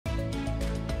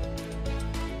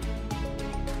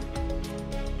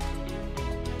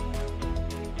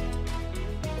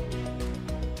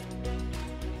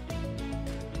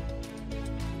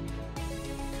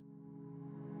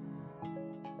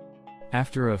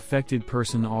After an affected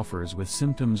person offers with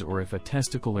symptoms or if a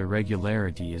testicle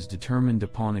irregularity is determined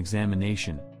upon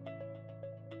examination.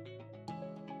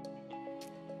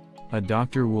 A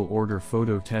doctor will order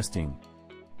photo testing,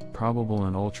 probable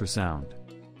an ultrasound.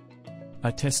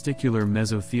 A testicular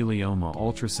mesothelioma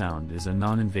ultrasound is a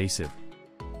non-invasive,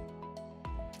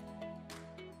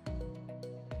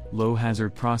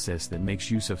 low-hazard process that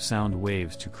makes use of sound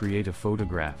waves to create a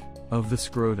photograph of the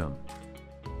scrotum.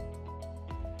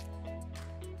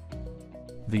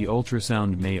 The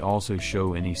ultrasound may also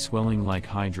show any swelling like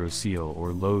hydrocele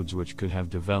or loads which could have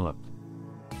developed.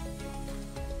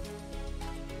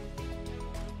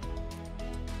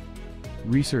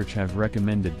 Research have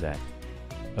recommended that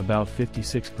about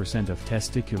 56% of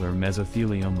testicular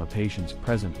mesothelioma patients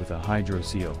present with a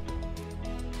hydrocele,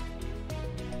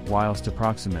 whilst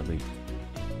approximately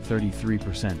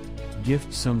 33%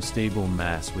 gift some stable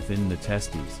mass within the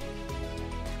testes.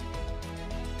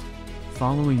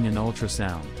 Following an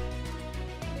ultrasound,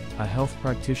 a health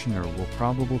practitioner will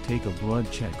probably take a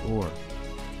blood check or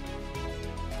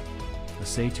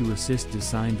assay to assist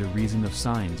decide the reason of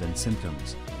signs and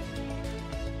symptoms,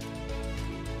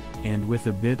 and with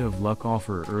a bit of luck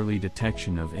offer early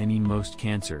detection of any most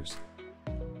cancers.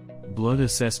 Blood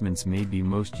assessments may be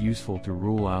most useful to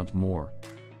rule out more,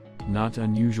 not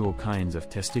unusual kinds of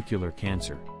testicular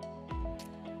cancer.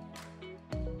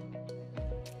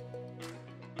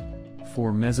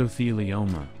 For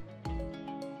mesothelioma,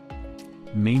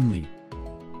 mainly,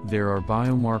 there are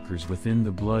biomarkers within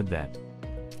the blood that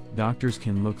doctors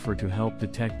can look for to help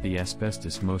detect the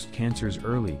asbestos most cancers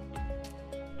early,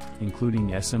 including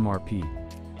SMRP.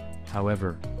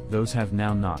 However, those have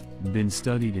now not been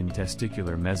studied in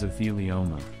testicular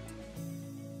mesothelioma.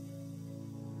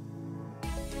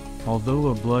 Although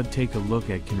a blood take a look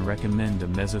at can recommend a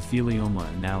mesothelioma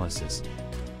analysis,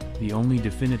 the only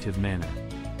definitive manner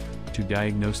to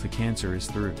diagnose the cancer is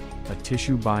through a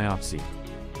tissue biopsy.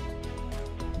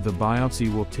 The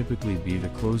biopsy will typically be the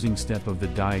closing step of the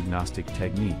diagnostic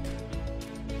technique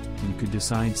and could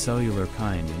decide cellular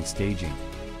kind and staging.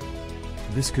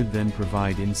 This could then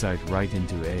provide insight right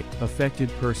into a affected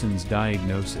person's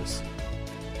diagnosis.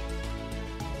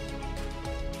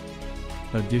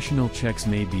 Additional checks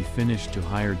may be finished to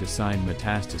higher decide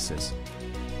metastasis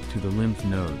to the lymph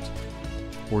nodes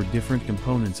or different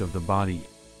components of the body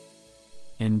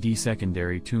and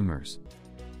secondary tumors.